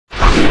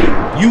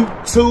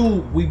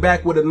YouTube, we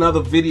back with another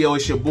video.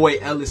 It's your boy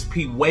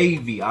LSP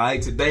Wavy.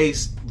 Alright,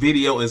 today's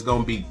video is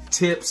gonna be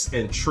tips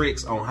and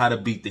tricks on how to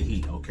beat the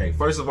heat. Okay,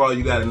 first of all,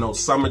 you gotta know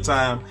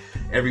summertime,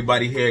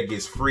 everybody hair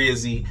gets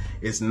frizzy.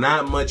 It's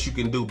not much you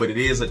can do, but it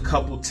is a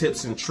couple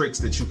tips and tricks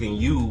that you can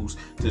use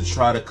to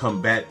try to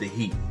combat the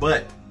heat.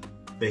 But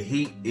the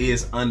heat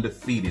is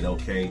undefeated,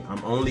 okay?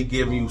 I'm only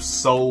giving you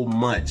so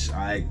much, all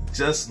right?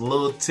 Just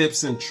little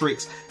tips and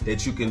tricks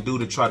that you can do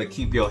to try to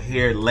keep your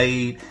hair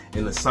laid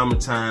in the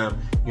summertime.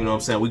 You know what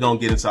I'm saying? We're gonna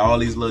get into all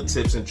these little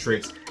tips and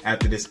tricks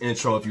after this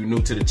intro. If you're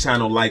new to the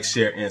channel, like,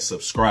 share, and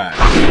subscribe.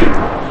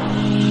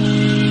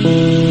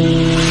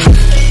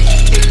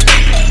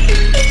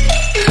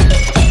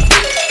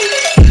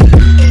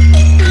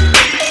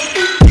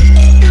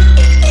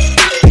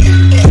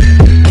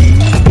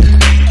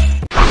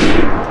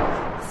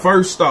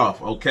 First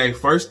off, okay,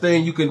 first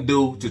thing you can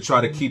do to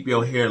try to keep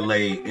your hair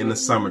laid in the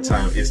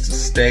summertime is to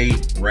stay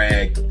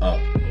ragged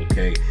up,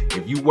 okay?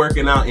 If you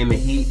working out in the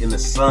heat, in the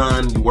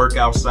sun, you work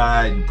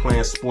outside, you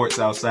playing sports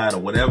outside, or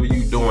whatever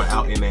you doing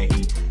out in that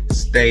heat,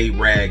 stay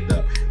ragged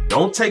up.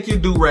 Don't take your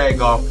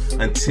do-rag off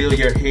until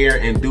your hair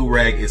and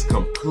do-rag is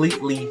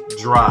completely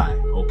dry,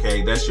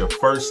 okay? That's your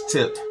first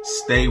tip,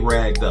 stay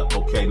ragged up,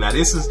 okay? Now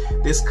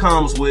this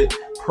comes with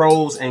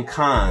pros and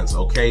cons,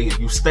 okay? If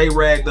you stay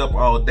ragged up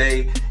all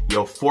day,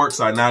 your forks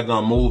are not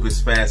gonna move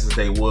as fast as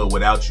they would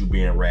without you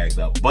being ragged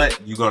up. But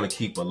you're gonna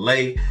keep a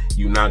lay.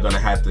 You're not gonna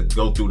have to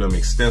go through them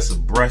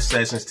extensive brush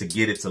sessions to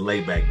get it to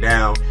lay back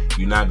down.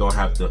 You're not gonna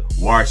have to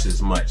wash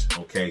as much,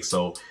 okay?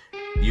 So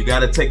you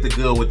gotta take the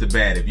good with the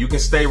bad. If you can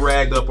stay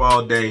ragged up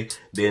all day,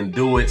 then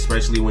do it,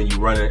 especially when you're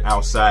running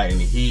outside in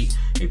the heat.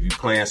 If you're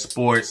playing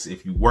sports,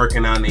 if you're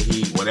working out in the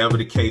heat, whatever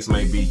the case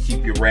may be,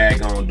 keep your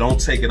rag on. Don't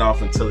take it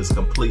off until it's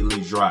completely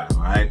dry,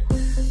 all right?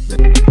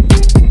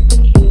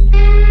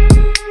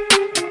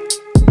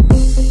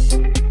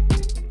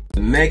 The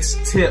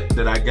next tip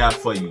that I got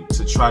for you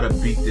to try to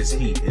beat this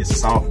heat is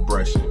soft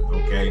brushing,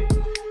 okay?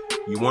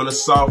 You want to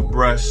soft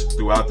brush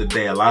throughout the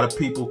day. A lot of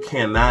people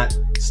cannot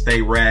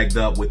stay ragged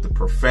up with the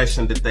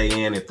profession that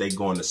they in, if they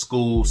going to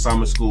school,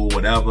 summer school,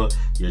 whatever,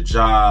 your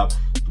job.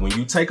 When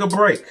you take a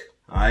break,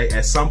 all right,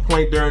 at some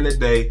point during the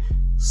day,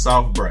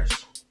 soft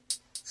brush.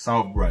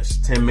 Soft brush,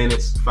 10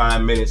 minutes,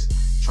 5 minutes.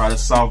 Try to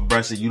soft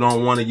brush it. You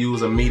don't want to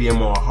use a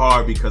medium or a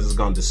hard because it's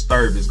going to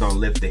disturb. It's going to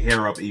lift the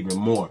hair up even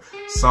more.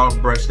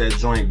 Soft brush that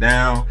joint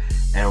down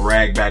and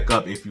rag back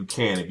up if you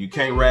can. If you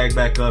can't rag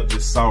back up,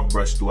 just soft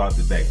brush throughout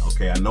the day.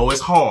 Okay, I know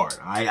it's hard.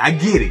 I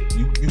get it.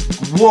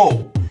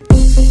 Whoa.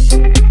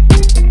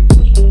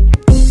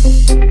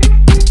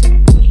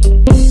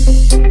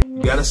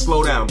 You gotta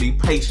slow down, be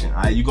patient,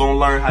 all right? You're gonna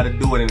learn how to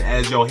do it, and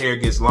as your hair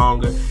gets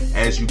longer,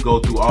 as you go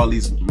through all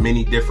these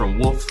many different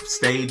wolf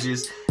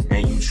stages,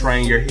 and you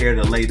train your hair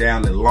to lay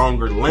down in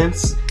longer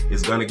lengths,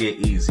 it's gonna get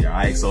easier, all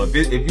right? So if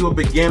you're a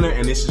beginner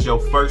and this is your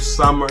first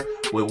summer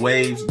with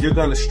waves, you're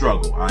gonna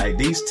struggle, all right?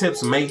 These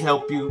tips may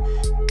help you,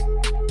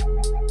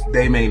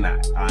 they may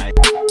not, all right?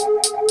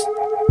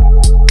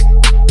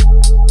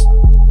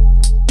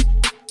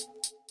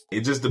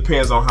 It just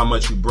depends on how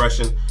much you're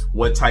brushing,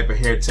 what type of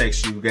hair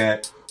texture you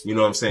got. You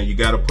know what I'm saying? You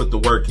got to put the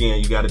work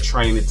in. You got to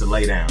train it to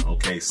lay down.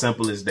 Okay,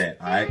 simple as that.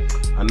 All right.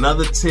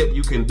 Another tip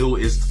you can do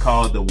is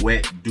called the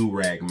wet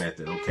do-rag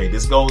method. Okay,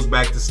 this goes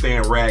back to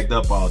staying ragged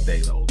up all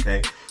day though.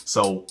 Okay,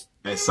 so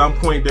at some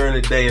point during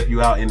the day, if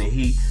you're out in the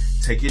heat,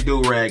 take your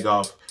do-rag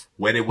off,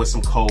 wet it with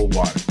some cold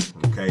water.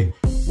 Okay,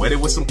 wet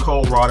it with some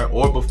cold water,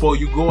 or before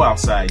you go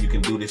outside, you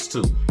can do this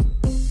too.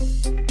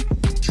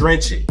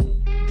 Drench it.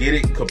 Get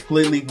it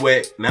completely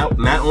wet, not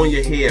on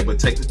your head, but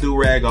take the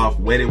do-rag off,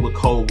 wet it with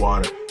cold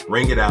water,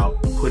 wring it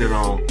out, put it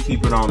on,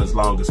 keep it on as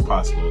long as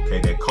possible, okay?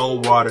 That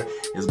cold water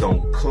is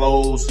gonna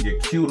close your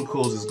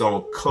cuticles, it's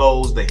gonna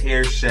close the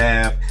hair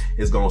shaft,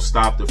 it's gonna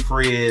stop the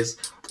frizz,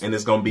 and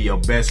it's gonna be your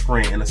best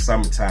friend in the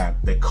summertime.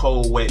 The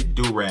cold, wet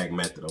do-rag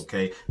method,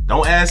 okay?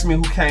 Don't ask me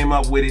who came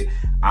up with it.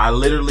 I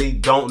literally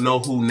don't know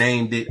who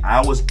named it.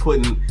 I was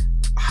putting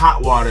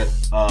hot water,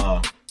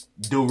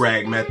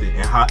 do-rag method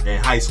in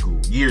high school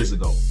years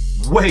ago,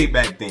 way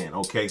back then,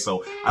 okay?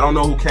 So I don't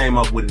know who came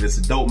up with it. It's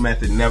a dope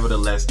method.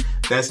 Nevertheless,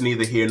 that's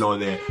neither here nor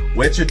there.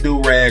 Wet your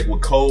do-rag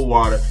with cold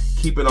water,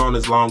 keep it on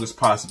as long as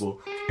possible,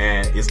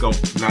 and it's gonna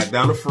knock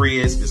down the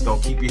frizz. It's gonna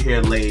keep your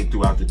hair laid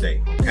throughout the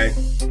day, okay?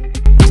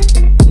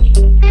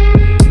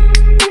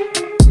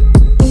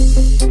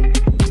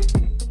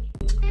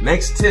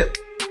 Next tip,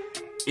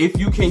 if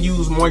you can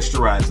use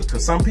moisturizer,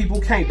 because some people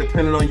can't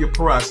depending on your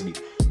porosity.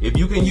 If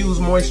you can use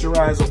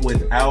moisturizer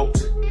without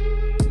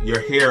your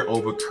hair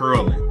over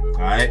curling, all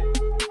right?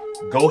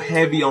 Go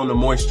heavy on the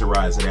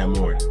moisturizer that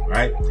morning,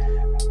 right?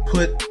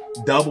 Put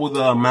double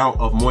the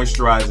amount of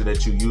moisturizer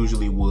that you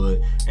usually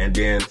would, and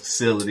then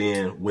seal it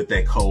in with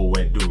that cold,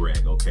 wet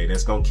do-rag, okay?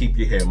 That's gonna keep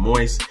your hair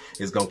moist,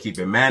 it's gonna keep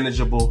it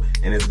manageable,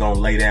 and it's gonna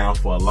lay down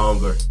for a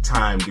longer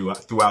time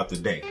throughout the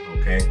day,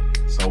 okay?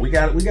 So we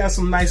got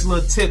some nice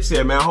little tips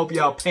here, man. I hope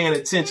y'all paying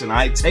attention, all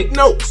right? Take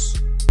notes.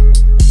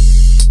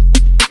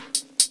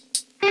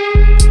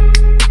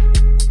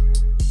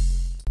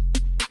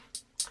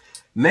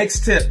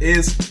 Next tip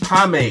is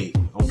pomade,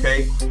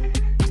 okay?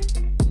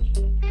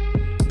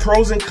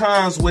 Pros and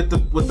cons with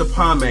the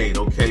pomade,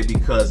 okay?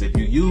 Because if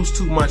you use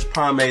too much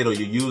pomade or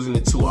you're using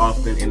it too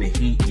often in the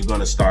heat, you're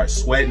gonna start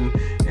sweating,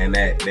 and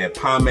that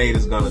pomade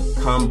is gonna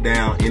come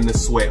down in the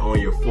sweat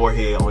on your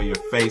forehead, on your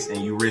face,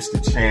 and you risk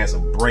the chance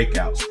of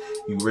breakouts.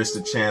 You risk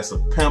the chance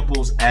of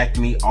pimples,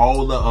 acne,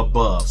 all the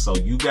above. So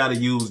you gotta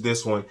use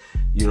this one,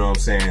 you know what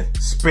I'm saying,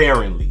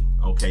 sparingly.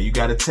 Okay, you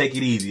gotta take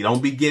it easy.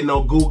 Don't be getting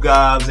no goo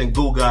gobs and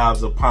goo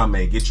gobs of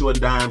pomade. Get you a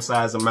dime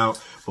size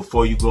amount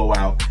before you go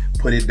out.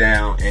 Put it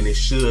down, and it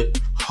should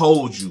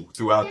hold you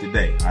throughout the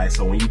day. All right,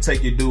 so when you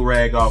take your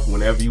do-rag off,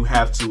 whenever you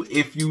have to,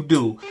 if you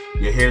do,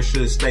 your hair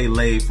should stay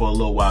laid for a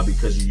little while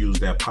because you use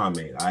that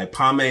pomade. All right,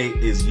 pomade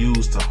is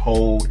used to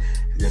hold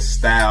and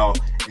style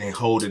and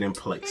hold it in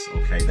place.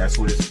 Okay, that's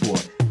what it's for.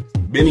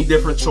 Many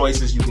different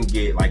choices you can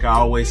get. Like I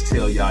always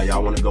tell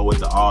y'all want to go with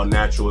the all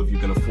natural if you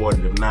can afford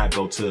it. If not,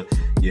 go to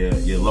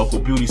your local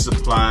beauty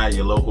supply,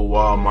 your local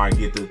Walmart,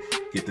 get the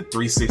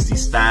 360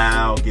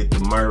 style, get the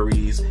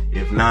Murray's.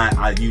 If not,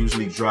 I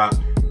usually drop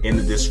in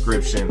the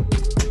description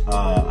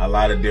a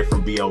lot of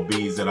different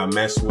BOBs that I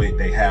mess with.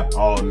 They have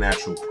all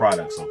natural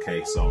products,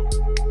 okay? So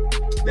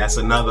that's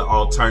another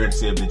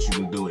alternative that you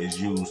can do, is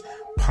use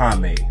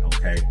pomade,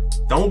 okay?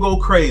 Don't go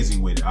crazy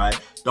with it, all right?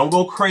 Don't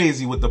go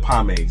crazy with the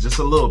pomade, just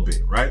a little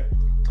bit, right?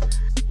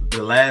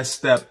 The last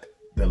step,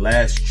 the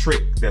last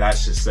trick that I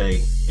should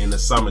say in the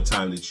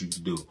summertime that you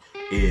can do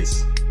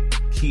is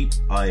keep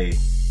a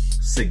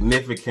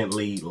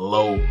significantly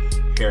low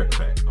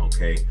haircut,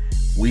 okay?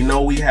 We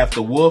know we have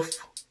to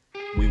woof.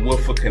 We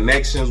woof for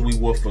connections, we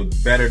woof for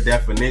better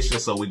definition,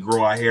 so we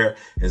grow our hair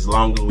as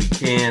long as we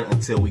can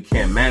until we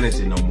can't manage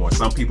it no more.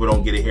 Some people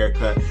don't get a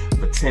haircut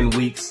for 10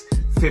 weeks,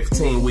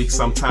 15 weeks,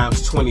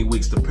 sometimes 20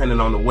 weeks,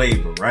 depending on the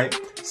waiver, right?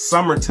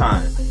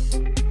 Summertime,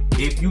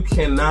 if you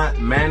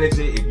cannot manage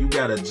it, if you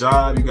got a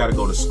job, you got to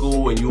go to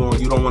school, and you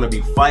don't want to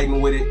be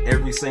fighting with it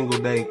every single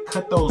day,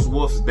 cut those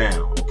woofs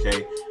down,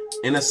 okay?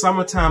 In the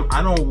summertime,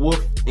 I don't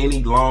woof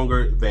any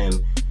longer than,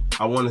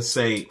 I want to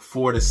say,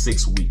 4 to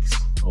 6 weeks.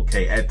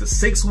 Okay, at the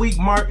 6-week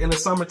mark in the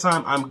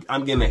summertime,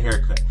 I'm getting a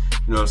haircut.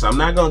 You know what I'm saying? I'm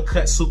not gonna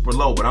cut super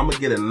low, but I'm gonna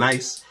get a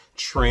nice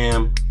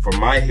trim for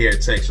my hair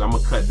texture. I'm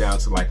gonna cut down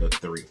to like a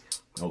 3.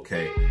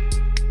 Okay.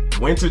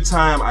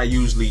 Wintertime, I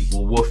usually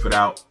will woof it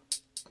out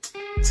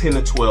 10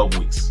 to 12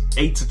 weeks.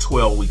 8 to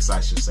 12 weeks, I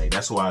should say.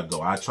 That's where I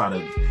go. I try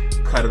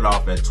to cut it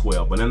off at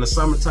 12. But in the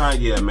summertime,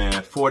 yeah,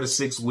 man, 4 to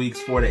 6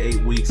 weeks, 4 to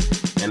 8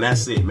 weeks, and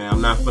that's it, man.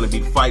 I'm not gonna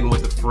be fighting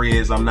with the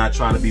frizz. I'm not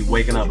trying to be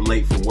waking up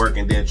late for work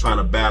and then trying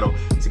to battle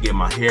to get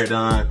my hair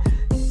done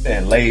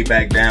and lay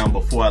back down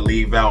before I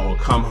leave out, or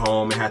come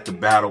home and have to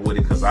battle with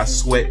it because I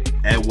sweat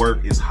at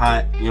work. It's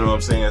hot, you know what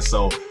I'm saying?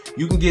 So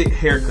you can get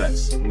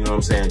haircuts, you know what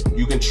I'm saying?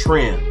 You can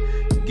trim,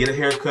 get a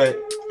haircut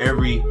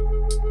every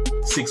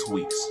 6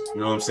 weeks,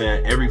 you know what I'm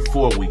saying? Every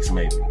 4 weeks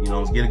maybe, you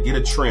know, get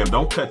a trim.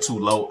 Don't cut too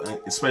low,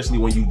 especially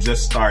when you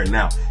just starting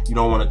out. You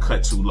don't want to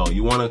cut too low.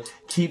 You want to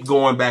keep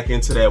going back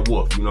into that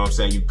woof, you know what I'm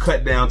saying? You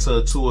cut down to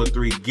a 2 or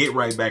 3, get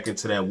right back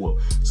into that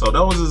woof. So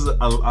those is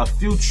a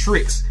few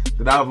tricks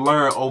that I've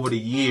learned over the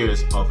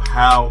years of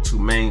how to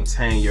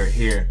maintain your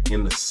hair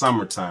in the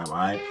summertime, all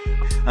right?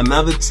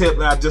 Another tip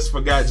that I just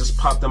forgot, just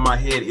popped in my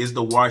head, is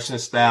the washing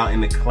style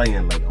and the clay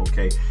inlay,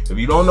 okay? If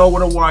you don't know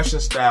what a washing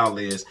style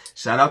is,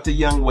 shout out to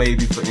Young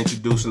Wavy for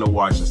introducing the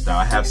washing style.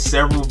 I have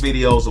several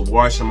videos of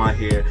washing my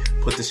hair,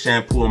 put the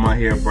shampoo in my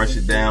hair, brush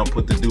it down,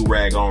 put the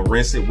do-rag on,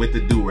 rinse it with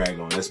the do-rag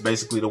on. That's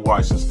basically the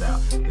washing style.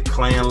 The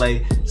clay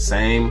inlay,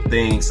 same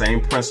thing,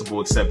 same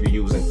principle, except you're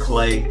using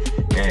clay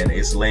and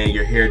it's laying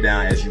your hair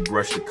down as you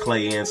brush the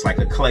clay in. It's like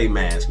a clay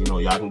mask. You know,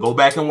 y'all can go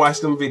back and watch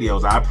them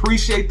videos. I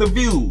appreciate the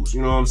views,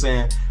 you know what I'm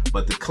saying?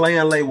 But the clay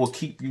inlay will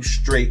keep you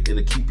straight.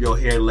 It'll keep your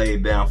hair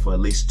laid down for at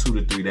least 2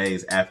 to 3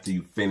 days after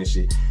you finish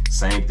it.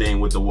 Same thing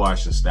with the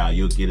washing style.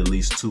 You'll get at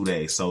least 2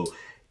 days. So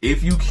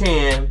if you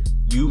can,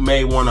 you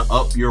may want to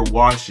up your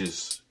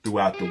washes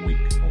throughout the week,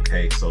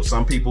 okay? So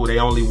some people, they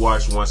only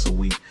wash once a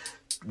week,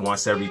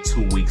 once every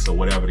 2 weeks, or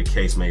whatever the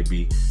case may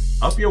be.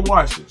 Up your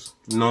washes,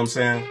 you know what I'm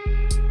saying?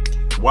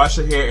 Wash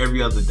your hair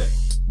every other day.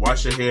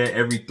 Wash your hair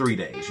every 3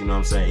 days, you know what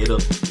I'm saying?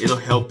 It'll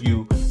help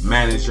you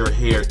manage your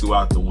hair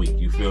throughout the week,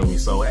 you feel me?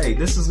 So, hey,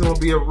 this is gonna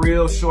be a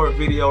real short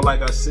video.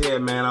 Like I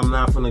said, man, I'm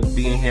not gonna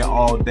be in here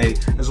all day.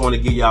 I just wanna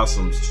give y'all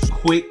some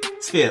quick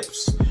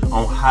tips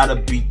on how to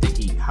beat the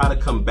heat, how to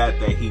combat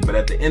that heat. But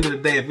at the end of the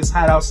day, if it's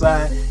hot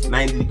outside,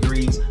 90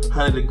 degrees,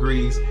 100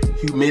 degrees,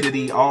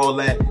 humidity, all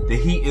that, the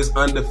heat is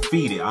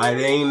undefeated, all right?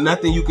 There ain't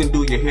nothing you can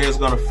do. Your hair is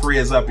gonna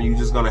frizz up and you're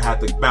just gonna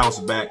have to bounce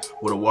back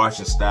with a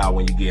washing style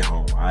when you get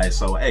home, all right?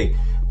 So, hey,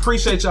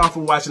 appreciate y'all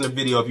for watching the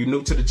video. If you're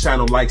new to the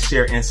channel, like,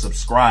 share, and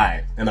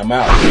subscribe. And I'm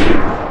out.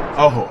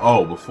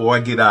 Oh, before I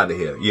get out of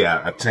here,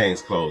 yeah, I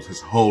changed clothes.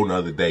 It's a whole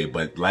nother day.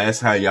 But last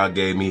time y'all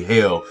gave me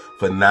hell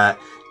for not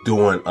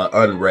doing an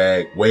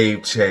unrag,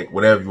 wave check,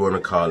 whatever you want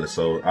to call it.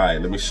 So, all right,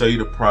 let me show you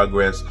the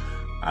progress.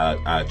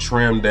 I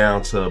trimmed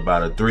down to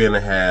about a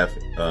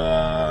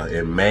 3.5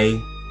 in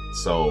May.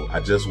 So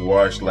I just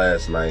washed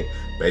last night.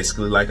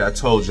 Basically, like I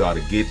told y'all,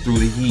 to get through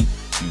the heat,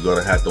 you're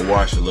gonna have to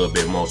wash a little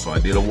bit more. So I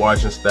did a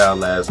washing style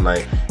last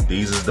night.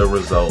 These is the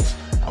results.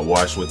 I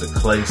washed with the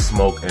clay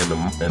smoke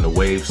and the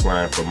wave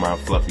slime from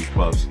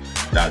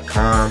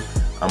myfluffypuffs.com.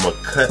 I'm gonna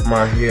cut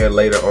my hair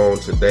later on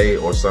today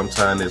or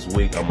sometime this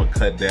week. I'm gonna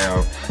cut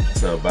down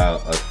to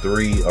about a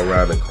 3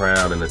 around the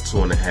crown and a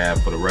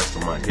 2.5 for the rest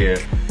of my hair.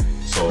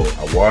 So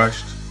I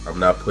washed. I'm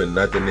not putting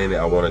nothing in it.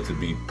 I want it to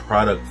be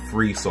product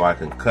free so I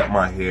can cut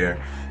my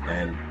hair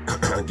and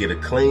get a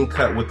clean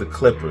cut with the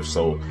clippers.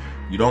 So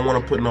you don't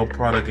want to put no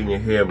product in your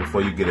hair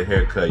before you get a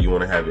haircut. You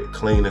want to have it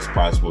clean as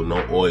possible.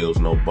 No oils,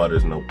 no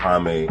butters, no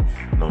pomade,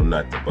 no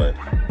nothing. But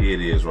here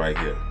it is right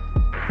here.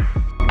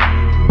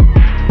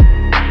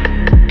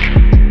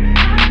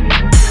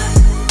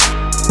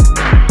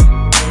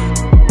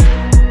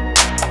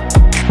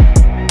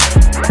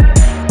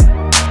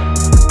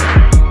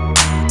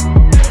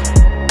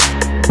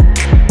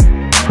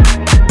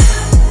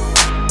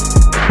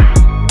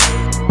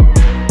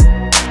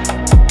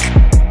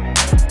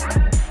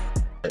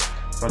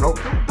 So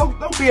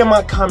don't be in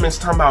my comments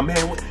talking about,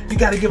 man, you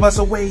got to give us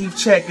a wave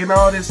check and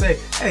all this.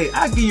 Hey,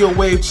 I give you a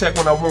wave check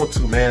when I want to,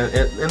 man.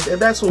 And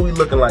that's what we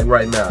looking like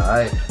right now, all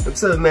right?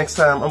 Until the next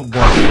time, I'm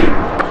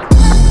gone.